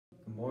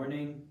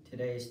morning.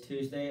 Today is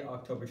Tuesday,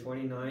 October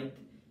 29th.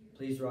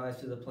 Please rise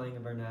to the playing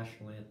of our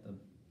national anthem.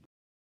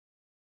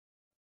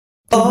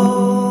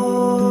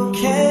 Oh,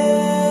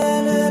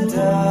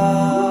 Canada,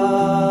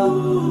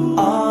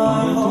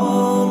 our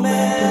home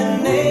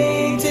and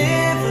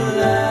native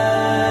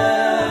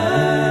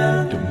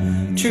land,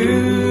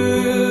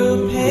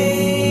 true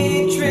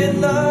patriot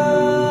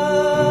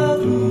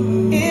love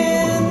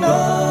in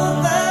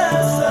all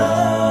that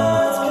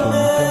sons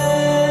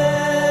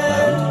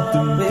command.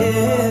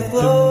 With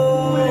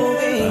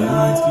glowing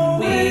hearts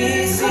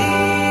we see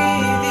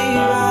thee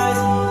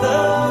rise, the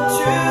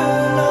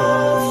true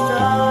north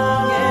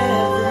strong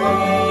and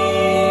free.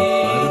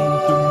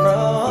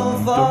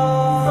 From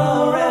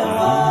far and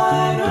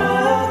wide,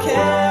 oh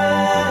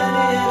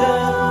Canada,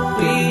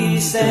 we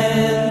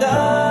stand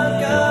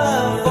on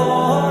God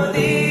for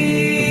thee.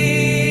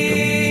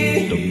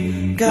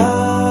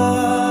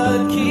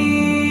 God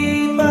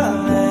keep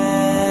our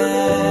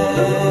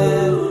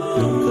land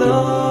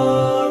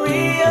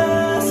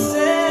glorious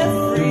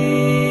and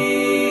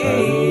free.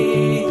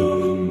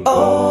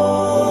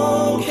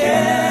 Oh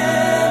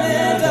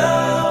Canada,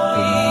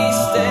 we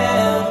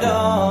stand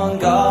on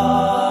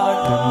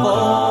guard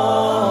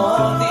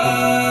for thee.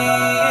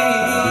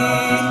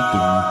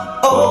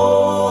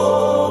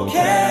 Oh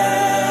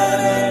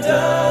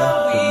Canada,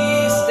 we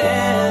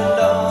stand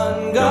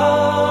on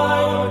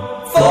guard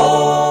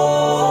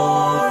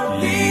for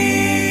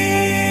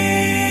thee.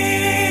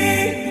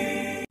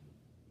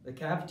 The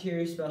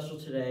cafeteria special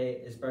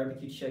today is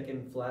barbecue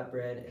chicken,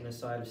 flatbread, and a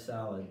side of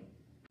salad.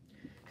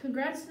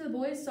 Congrats to the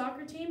boys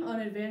soccer team on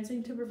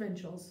advancing to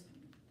provincials.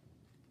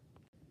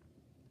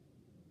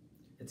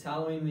 It's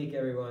Halloween week,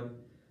 everyone.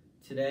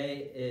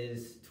 Today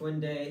is Twin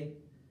Day.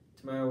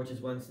 Tomorrow, which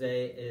is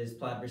Wednesday, is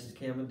Plaid versus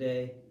Camel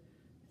Day.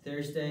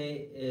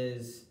 Thursday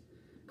is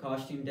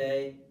Costume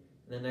Day.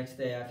 And the next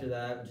day after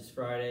that, which is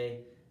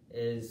Friday,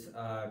 is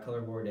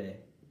Color War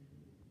Day.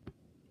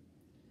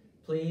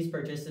 Please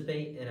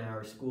participate in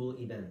our school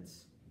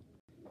events.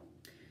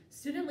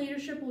 Student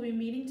leadership will be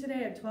meeting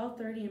today at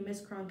 12:30 in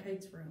Miss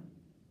Cronkite's room.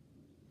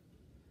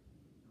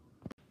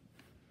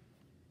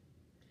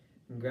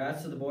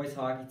 Congrats to the boys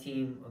hockey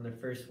team on their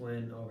first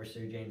win over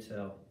Sir James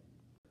Hill.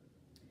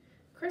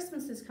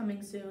 Christmas is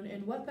coming soon,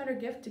 and what better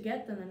gift to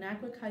get than the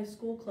Nakwik High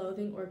School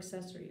clothing or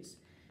accessories?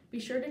 Be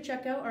sure to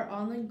check out our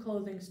online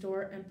clothing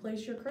store and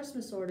place your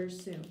Christmas orders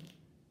soon.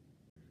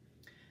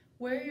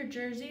 Wear your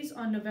jerseys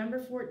on November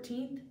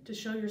 14th to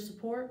show your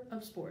support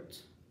of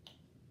sports.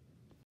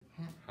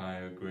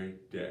 Have a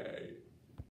great day.